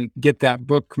doesn't get that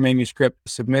book manuscript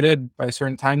submitted by a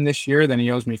certain time this year, then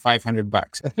he owes me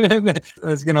 $500.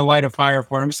 That's going to light a fire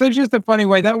for him. So it's just a funny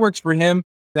way that works for him.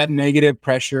 That negative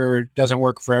pressure doesn't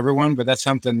work for everyone, but that's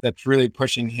something that's really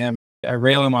pushing him. I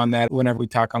rail him on that whenever we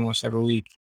talk almost every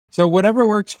week. So whatever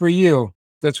works for you,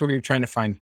 that's what you're trying to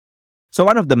find. So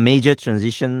one of the major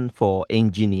transitions for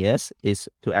engineers is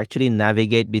to actually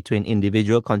navigate between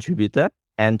individual contributor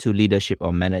and to leadership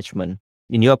or management.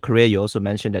 In your career, you also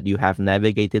mentioned that you have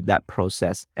navigated that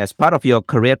process. As part of your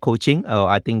career coaching, or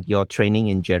I think your training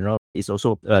in general, is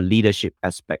also a leadership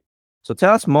aspect. So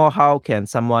tell us more, how can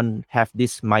someone have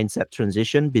this mindset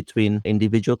transition between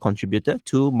individual contributor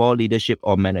to more leadership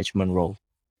or management role?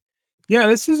 Yeah,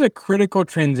 this is a critical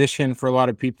transition for a lot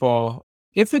of people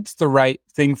if it's the right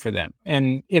thing for them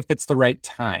and if it's the right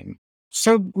time.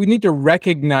 So we need to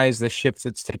recognize the shift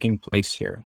that's taking place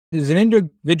here. As an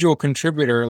individual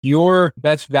contributor, your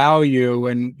best value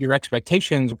and your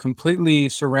expectations are completely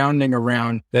surrounding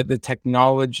around the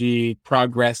technology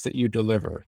progress that you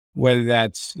deliver. Whether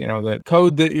that's, the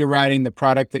code that you're writing, the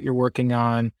product that you're working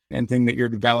on, anything that you're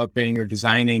developing or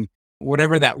designing,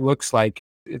 whatever that looks like,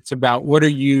 it's about what are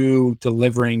you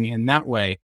delivering in that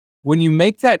way. When you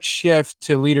make that shift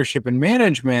to leadership and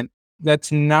management, that's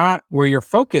not where your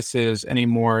focus is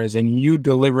anymore, is in you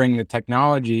delivering the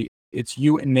technology. It's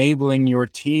you enabling your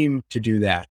team to do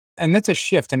that. And that's a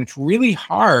shift. And it's really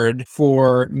hard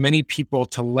for many people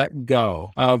to let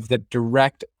go of the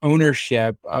direct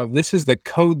ownership of this is the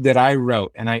code that I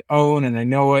wrote and I own and I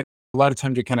know it. A lot of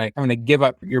times you're kind of having to give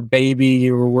up your baby.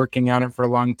 You were working on it for a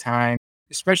long time,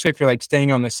 especially if you're like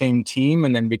staying on the same team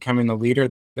and then becoming the leader.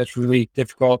 That's really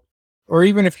difficult. Or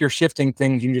even if you're shifting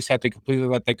things, you just have to completely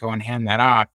let that go and hand that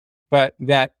off. But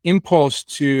that impulse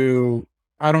to,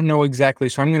 I don't know exactly,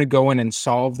 so I'm going to go in and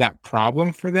solve that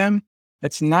problem for them.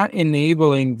 That's not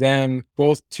enabling them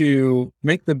both to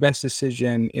make the best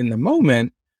decision in the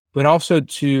moment, but also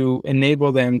to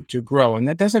enable them to grow. And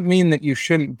that doesn't mean that you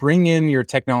shouldn't bring in your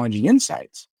technology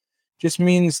insights. It just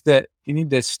means that you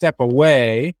need to step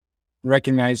away,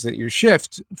 recognize that your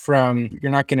shift from,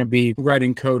 you're not going to be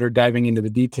writing code or diving into the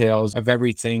details of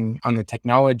everything on the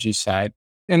technology side.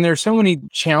 And there's so many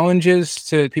challenges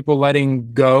to people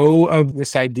letting go of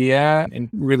this idea and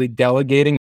really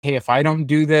delegating. Hey, if I don't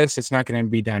do this, it's not going to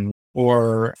be done.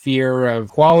 Or fear of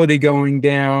quality going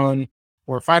down.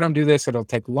 Or if I don't do this, it'll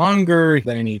take longer.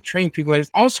 Then I need to train people.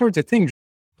 There's all sorts of things.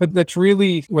 But that's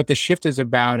really what the shift is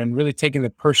about, and really taking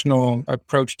the personal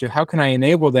approach to how can I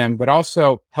enable them, but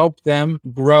also help them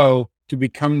grow to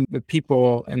become the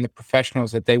people and the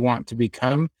professionals that they want to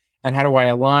become, And how do I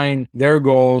align their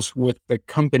goals with the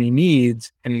company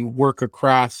needs and work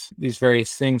across these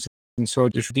various things? And so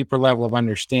there's a deeper level of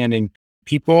understanding.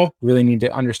 People really need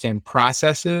to understand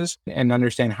processes and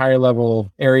understand higher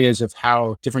level areas of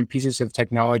how different pieces of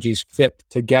technologies fit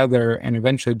together and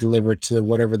eventually deliver to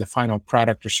whatever the final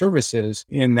product or service is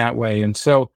in that way. And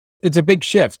so it's a big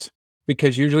shift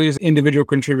because usually as an individual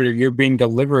contributor, you're being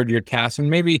delivered your tasks and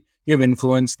maybe you have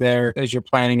influence there as you're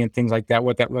planning and things like that,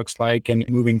 what that looks like and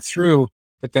moving through.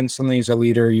 But then suddenly as a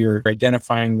leader, you're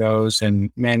identifying those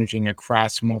and managing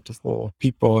across multiple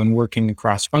people and working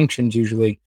across functions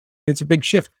usually. It's a big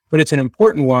shift, but it's an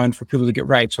important one for people to get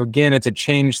right. So again, it's a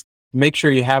change. Make sure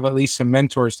you have at least some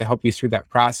mentors to help you through that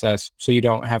process so you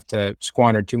don't have to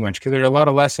squander too much because there are a lot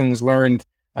of lessons learned.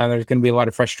 There's going to be a lot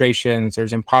of frustrations.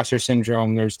 There's imposter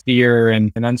syndrome. There's fear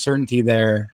and uncertainty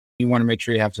there. You want to make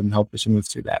sure you have some help as you move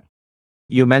through that.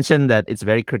 You mentioned that it's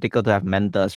very critical to have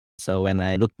mentors. So when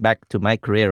I look back to my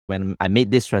career, when I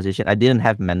made this transition, I didn't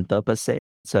have mentor per se.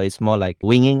 So it's more like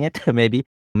winging it,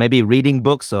 maybe reading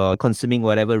books or consuming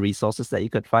whatever resources that you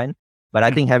could find. But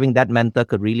I think having that mentor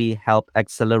could really help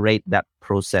accelerate that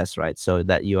process, right? So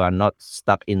that you are not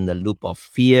stuck in the loop of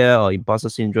fear or imposter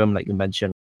syndrome, like you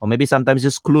mentioned, or maybe sometimes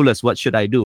just clueless. What should I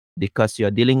do? Because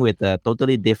you're dealing with a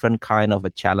totally different kind of a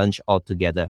challenge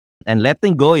altogether. And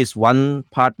letting go is one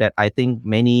part that I think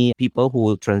many people who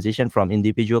will transition from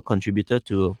individual contributor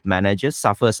to managers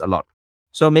suffers a lot.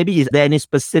 So maybe is there any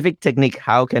specific technique?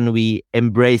 How can we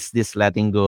embrace this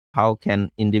letting go? How can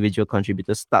individual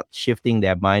contributors start shifting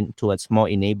their mind towards more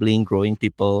enabling, growing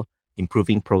people,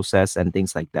 improving process and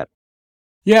things like that?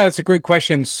 Yeah, that's a great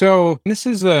question. So this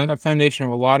is a foundation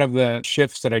of a lot of the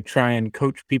shifts that I try and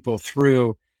coach people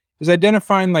through is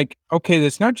identifying like, okay,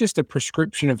 that's not just a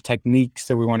prescription of techniques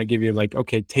that we want to give you, like,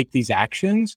 okay, take these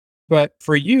actions. But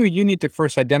for you, you need to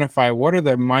first identify what are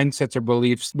the mindsets or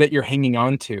beliefs that you're hanging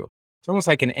on to. It's almost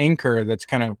like an anchor that's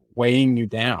kind of weighing you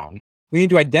down. We need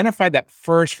to identify that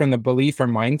first from the belief or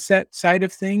mindset side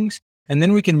of things. And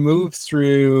then we can move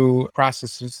through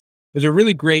processes. There's a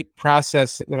really great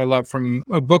process that I love from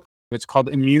a book. It's called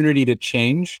Immunity to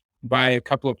Change by a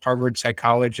couple of Harvard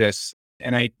psychologists.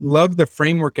 And I love the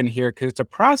framework in here because it's a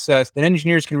process that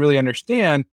engineers can really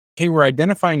understand. Okay, we're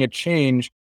identifying a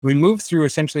change. We move through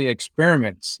essentially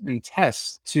experiments and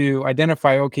tests to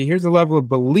identify, okay, here's the level of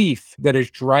belief that is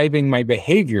driving my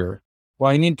behavior. Well,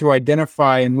 I need to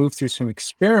identify and move through some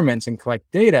experiments and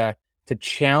collect data to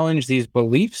challenge these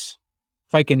beliefs.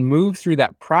 If I can move through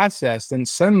that process, then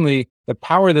suddenly the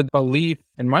power that belief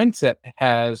and mindset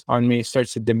has on me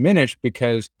starts to diminish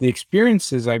because the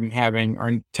experiences I'm having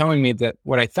are telling me that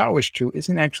what I thought was true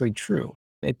isn't actually true.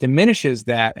 It diminishes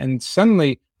that. And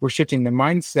suddenly we're shifting the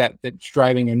mindset that's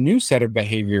driving a new set of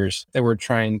behaviors that we're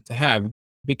trying to have.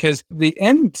 Because the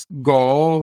end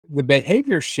goal, the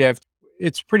behavior shift,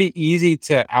 it's pretty easy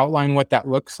to outline what that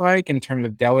looks like in terms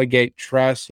of delegate,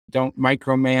 trust, don't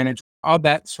micromanage, all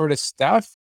that sort of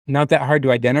stuff. Not that hard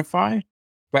to identify,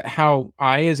 but how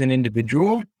I as an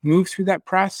individual move through that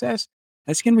process,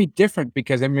 that's going to be different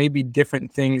because there may be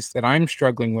different things that I'm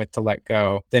struggling with to let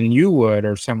go than you would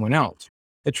or someone else.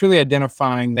 It's really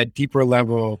identifying that deeper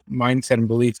level mindset and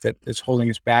belief that is holding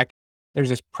us back. There's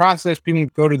this process. People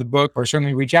can go to the book or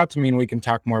certainly reach out to me and we can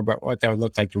talk more about what that would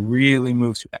look like to really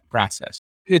move through that process.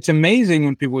 It's amazing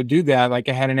when people would do that. Like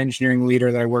I had an engineering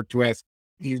leader that I worked with.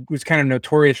 He was kind of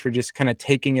notorious for just kind of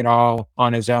taking it all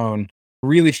on his own.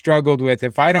 Really struggled with,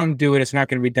 if I don't do it, it's not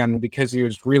going to be done, because he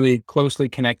was really closely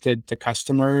connected to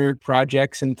customer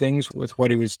projects and things with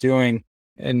what he was doing.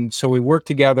 And so we worked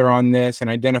together on this and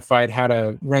identified how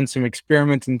to run some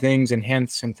experiments and things and hand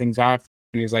some things off.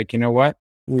 And he's like, you know what?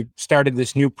 We started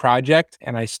this new project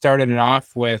and I started it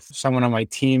off with someone on my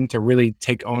team to really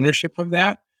take ownership of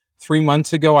that. 3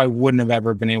 months ago, I wouldn't have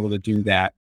ever been able to do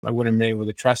that. I wouldn't have been able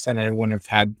to trust that and I wouldn't have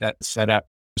had that set up.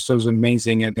 So it was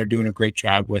amazing and they're doing a great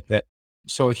job with it.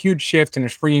 So a huge shift, and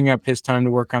it's freeing up his time to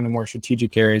work on the more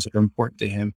strategic areas that are important to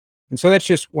him. And so that's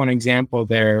just one example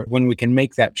there. When we can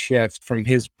make that shift from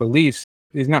his beliefs,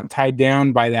 he's not tied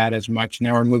down by that as much.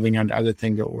 Now we're moving on to other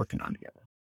things that we're working on together.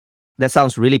 That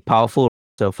sounds really powerful.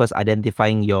 So first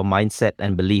identifying your mindset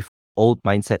and belief, old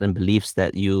mindset and beliefs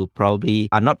that you probably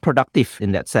are not productive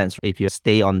in that sense if you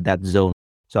stay on that zone.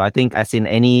 So I think as in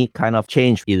any kind of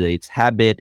change, either it's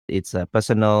habit, it's a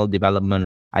personal development,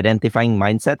 identifying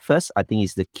mindset first, I think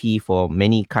is the key for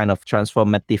many kind of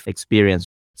transformative experience.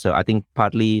 So I think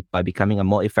partly by becoming a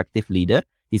more effective leader,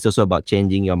 it's also about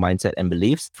changing your mindset and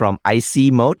beliefs from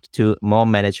IC mode to more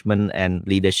management and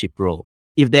leadership role.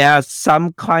 If there are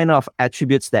some kind of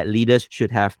attributes that leaders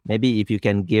should have, maybe if you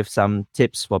can give some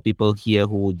tips for people here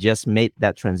who just made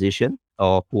that transition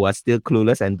or who are still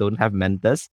clueless and don't have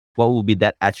mentors, what would be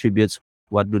that attributes?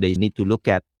 What do they need to look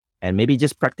at? And maybe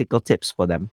just practical tips for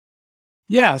them.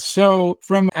 Yeah. So,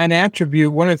 from an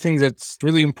attribute, one of the things that's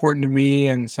really important to me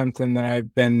and something that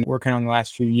I've been working on the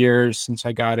last few years since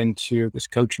I got into this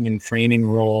coaching and training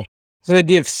role is the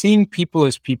idea of seeing people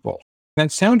as people.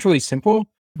 That sounds really simple,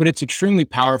 but it's extremely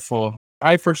powerful.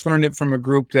 I first learned it from a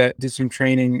group that did some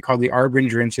training called the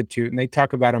Arbinger Institute, and they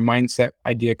talk about a mindset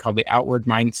idea called the outward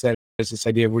mindset. Is this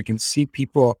idea of we can see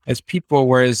people as people,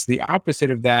 whereas the opposite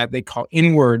of that they call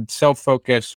inward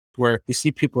self-focus, where you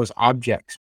see people as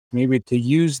objects, maybe to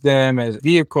use them as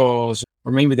vehicles,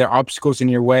 or maybe they're obstacles in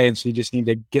your way. And so you just need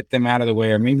to get them out of the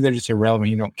way, or maybe they're just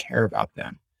irrelevant. You don't care about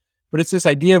them. But it's this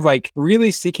idea of like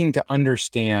really seeking to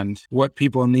understand what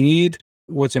people need,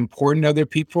 what's important to other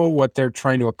people, what they're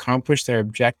trying to accomplish, their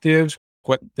objectives,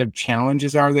 what their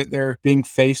challenges are that they're being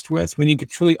faced with. When you can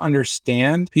truly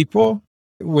understand people,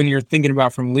 when you're thinking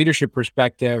about from a leadership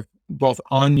perspective, both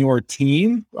on your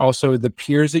team, also the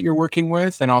peers that you're working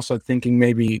with, and also thinking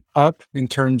maybe up in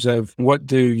terms of what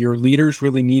do your leaders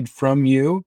really need from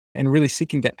you, and really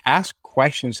seeking to ask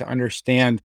questions to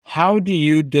understand how do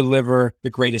you deliver the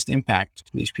greatest impact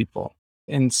to these people,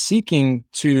 and seeking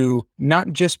to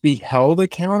not just be held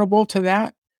accountable to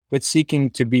that, but seeking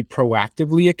to be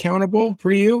proactively accountable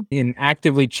for you and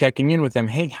actively checking in with them.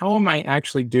 Hey, how am I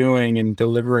actually doing and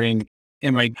delivering?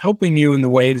 Am I helping you in the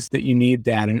ways that you need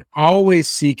that? And always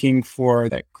seeking for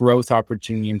that growth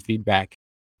opportunity and feedback.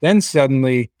 Then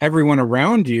suddenly everyone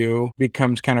around you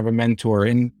becomes kind of a mentor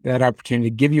in that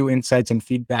opportunity to give you insights and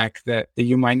feedback that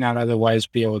you might not otherwise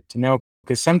be able to know.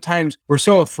 Because sometimes we're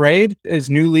so afraid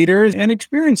as new leaders and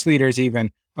experienced leaders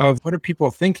even of what are people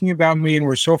thinking about me? And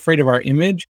we're so afraid of our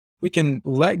image. We can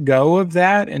let go of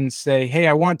that and say, hey,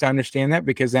 I want to understand that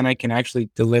because then I can actually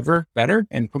deliver better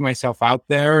and put myself out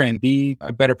there and be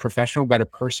a better professional, better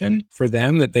person for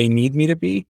them that they need me to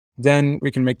be. Then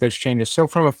we can make those changes. So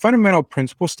from a fundamental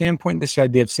principle standpoint, this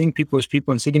idea of seeing people as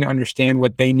people and seeking to understand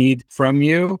what they need from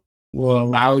you will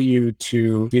allow you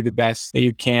to be the best that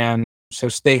you can. So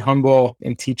stay humble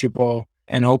and teachable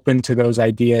and open to those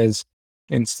ideas.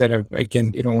 Instead of,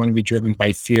 again, you don't want to be driven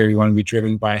by fear. You want to be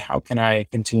driven by how can I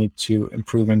continue to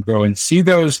improve and grow and see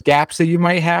those gaps that you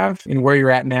might have in where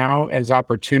you're at now as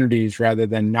opportunities rather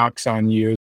than knocks on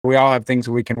you. We all have things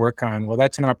that we can work on. Well,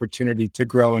 that's an opportunity to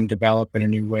grow and develop in a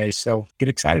new way. So get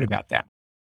excited about that.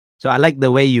 So I like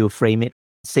the way you frame it.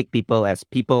 Seek people as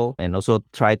people and also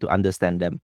try to understand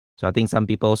them. So I think some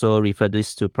people also refer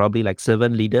this to probably like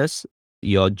servant leaders.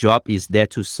 Your job is there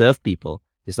to serve people.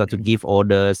 It's not to give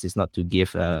orders. It's not to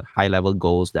give high-level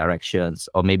goals, directions,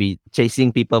 or maybe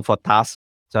chasing people for tasks.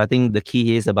 So I think the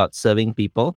key is about serving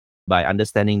people. By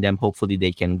understanding them, hopefully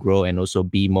they can grow and also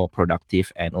be more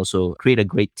productive and also create a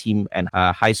great team and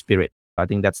high spirit. I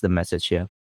think that's the message here.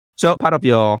 So part of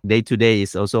your day-to-day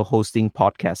is also hosting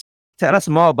podcasts. Tell us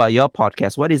more about your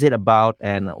podcast. What is it about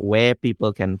and where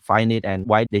people can find it and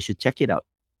why they should check it out?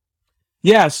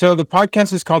 Yeah, so the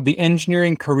podcast is called the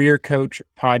Engineering Career Coach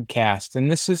Podcast. And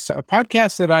this is a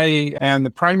podcast that I am the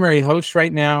primary host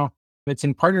right now. It's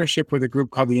in partnership with a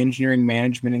group called the Engineering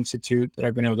Management Institute that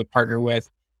I've been able to partner with.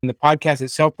 And the podcast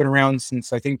itself been around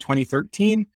since I think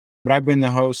 2013, but I've been the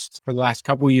host for the last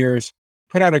couple of years,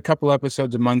 put out a couple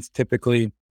episodes a month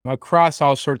typically across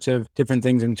all sorts of different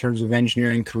things in terms of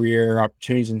engineering career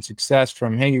opportunities and success,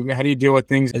 from, hey, how do you deal with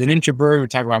things as an introvert? We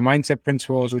talk about mindset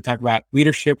principles. We talk about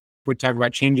leadership. We talk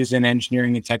about changes in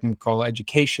engineering and technical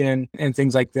education and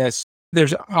things like this.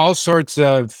 There's all sorts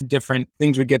of different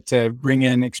things we get to bring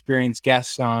in experienced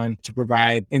guests on to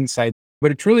provide insight. But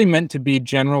it's really meant to be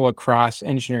general across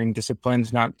engineering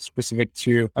disciplines, not specific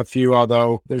to a few,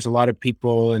 although there's a lot of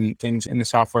people and things in the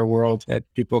software world that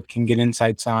people can get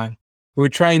insights on. We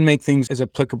try and make things as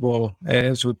applicable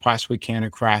as we possibly can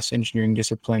across engineering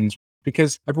disciplines,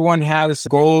 because everyone has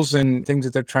goals and things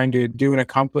that they're trying to do and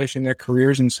accomplish in their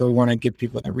careers. And so we want to give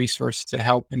people a resource to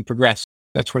help and progress.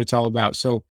 That's what it's all about.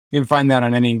 So you can find that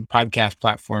on any podcast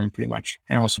platform pretty much,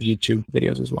 and also YouTube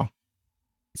videos as well.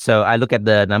 So I look at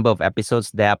the number of episodes.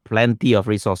 There are plenty of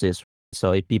resources.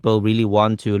 So if people really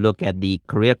want to look at the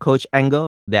career coach angle,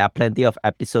 there are plenty of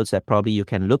episodes that probably you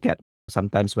can look at.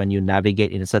 Sometimes when you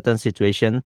navigate in a certain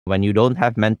situation, when you don't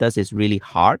have mentors, it's really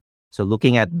hard. So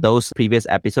looking at those previous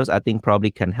episodes, I think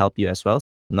probably can help you as well.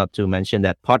 Not to mention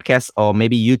that podcasts or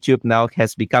maybe YouTube now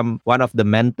has become one of the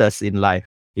mentors in life.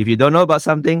 If you don't know about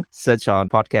something, search on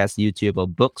podcasts, YouTube, or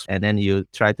books, and then you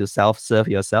try to self-serve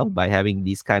yourself by having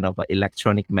these kind of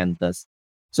electronic mentors.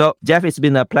 So, Jeff, it's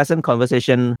been a pleasant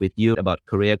conversation with you about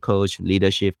career coach,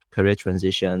 leadership, career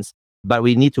transitions. But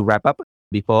we need to wrap up.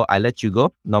 Before I let you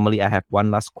go, normally I have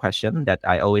one last question that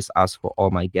I always ask for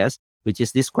all my guests, which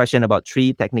is this question about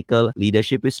 3 technical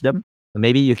leadership wisdom.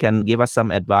 Maybe you can give us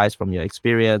some advice from your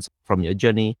experience, from your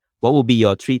journey. What would be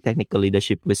your 3 technical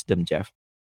leadership wisdom, Jeff?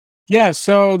 Yeah.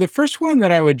 So the first one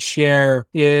that I would share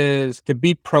is to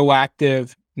be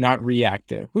proactive, not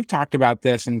reactive. We've talked about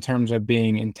this in terms of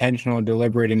being intentional and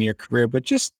deliberate in your career, but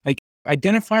just like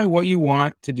identify what you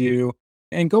want to do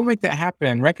and go make that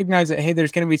happen. Recognize that, hey,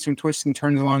 there's going to be some twists and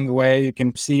turns along the way. You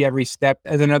can see every step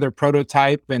as another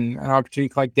prototype and an opportunity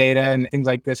to collect data and things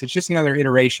like this. It's just another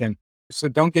iteration. So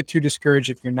don't get too discouraged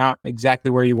if you're not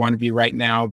exactly where you want to be right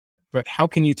now. But how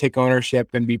can you take ownership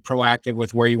and be proactive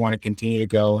with where you want to continue to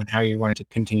go and how you want to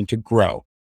continue to grow?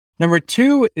 Number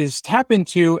 2 is tap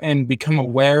into and become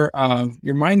aware of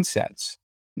your mindsets,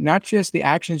 not just the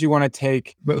actions you want to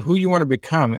take, but who you want to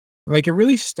become. Like it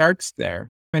really starts there.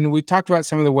 And we talked about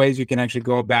some of the ways you can actually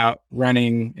go about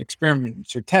running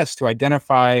experiments or tests to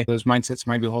identify those mindsets that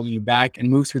might be holding you back and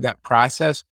move through that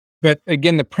process. But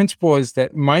again, the principle is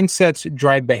that mindsets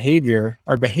drive behavior.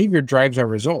 Our behavior drives our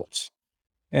results.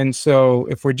 And so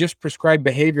if we're just prescribed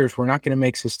behaviors, we're not going to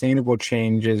make sustainable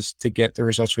changes to get the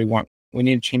results we want. We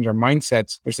need to change our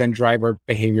mindsets, which then drive our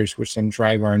behaviors, which then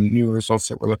drive our new results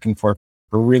that we're looking for.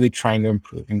 We're really trying to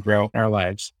improve and grow in our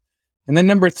lives. And then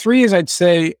number 3 is I'd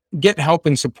say get help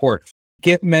and support.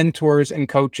 Get mentors and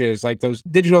coaches, like those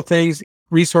digital things,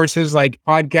 resources like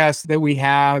podcasts that we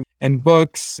have and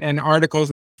books and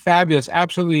articles. Fabulous.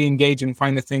 Absolutely engage and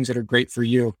find the things that are great for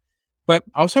you. But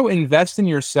also invest in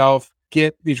yourself.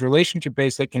 Get these relationship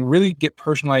based that can really get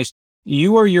personalized.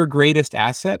 You are your greatest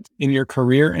asset in your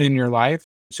career and in your life.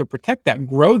 So protect that,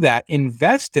 grow that,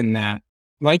 invest in that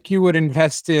like you would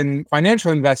invest in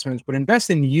financial investments, but invest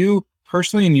in you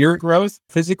personally, in your growth,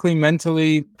 physically,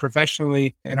 mentally,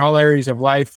 professionally, in all areas of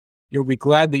life. You'll be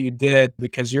glad that you did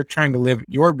because you're trying to live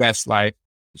your best life.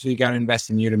 So you got to invest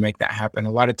in you to make that happen.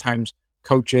 A lot of times,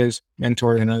 coaches,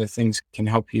 mentors, and other things can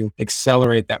help you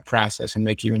accelerate that process and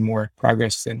make even more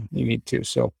progress than you need to.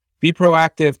 So be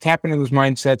proactive, tap into those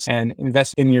mindsets and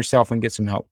invest in yourself and get some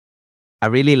help. I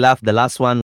really love the last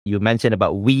one you mentioned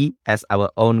about we as our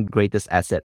own greatest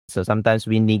asset. So sometimes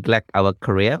we neglect our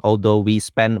career, although we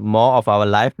spend more of our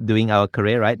life doing our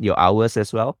career, right? Your hours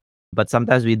as well. But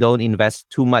sometimes we don't invest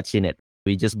too much in it.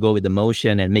 We just go with the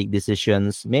motion and make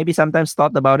decisions. Maybe sometimes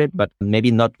thought about it, but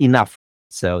maybe not enough.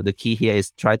 So the key here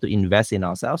is try to invest in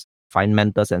ourselves, find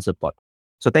mentors and support.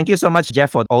 So thank you so much,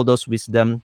 Jeff, for all those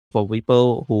wisdom. For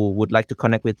people who would like to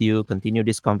connect with you, continue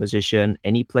this conversation,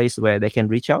 any place where they can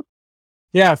reach out?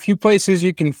 Yeah, a few places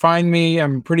you can find me.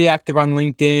 I'm pretty active on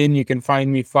LinkedIn. You can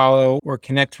find me, follow, or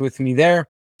connect with me there.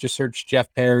 Just search Jeff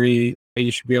Perry.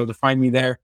 You should be able to find me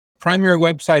there. Primary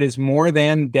website is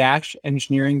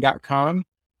more-than-engineering.com,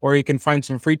 or you can find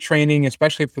some free training,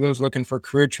 especially for those looking for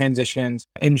career transitions,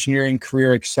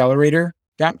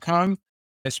 engineeringcareeraccelerator.com.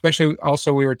 Especially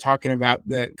also, we were talking about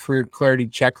the career clarity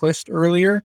checklist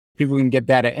earlier. People can get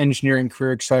that at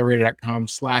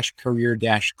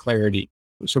engineeringcareeraccelerator.com/career-clarity.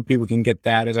 So people can get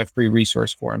that as a free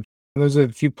resource for them. Those are a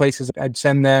few places I'd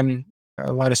send them.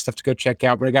 A lot of stuff to go check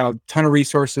out, but I got a ton of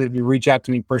resources. If you reach out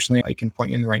to me personally, I can point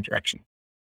you in the right direction.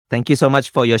 Thank you so much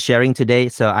for your sharing today.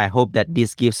 So I hope that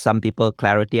this gives some people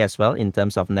clarity as well in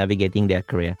terms of navigating their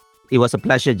career. It was a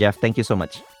pleasure, Jeff. Thank you so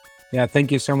much. Yeah,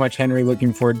 thank you so much, Henry.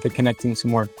 Looking forward to connecting some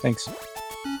more. Thanks.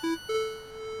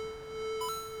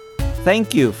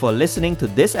 Thank you for listening to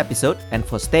this episode and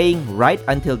for staying right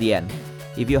until the end.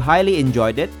 If you highly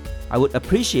enjoyed it, I would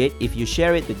appreciate if you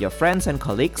share it with your friends and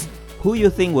colleagues who you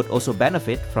think would also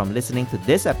benefit from listening to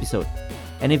this episode.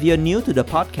 And if you're new to the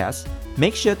podcast,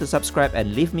 make sure to subscribe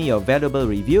and leave me your valuable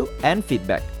review and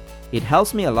feedback. It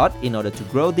helps me a lot in order to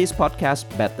grow this podcast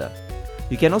better.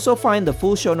 You can also find the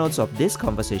full show notes of this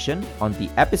conversation on the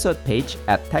episode page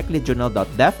at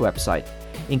techleadjournal.dev website,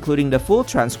 including the full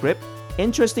transcript,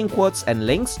 interesting quotes and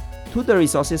links to the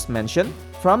resources mentioned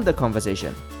from the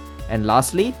conversation. And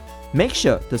lastly, make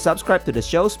sure to subscribe to the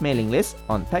show's mailing list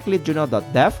on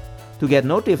techleadjournal.dev to get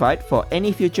notified for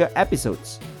any future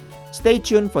episodes. Stay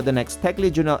tuned for the next Tech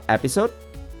Lead Journal episode,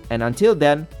 and until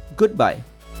then, goodbye.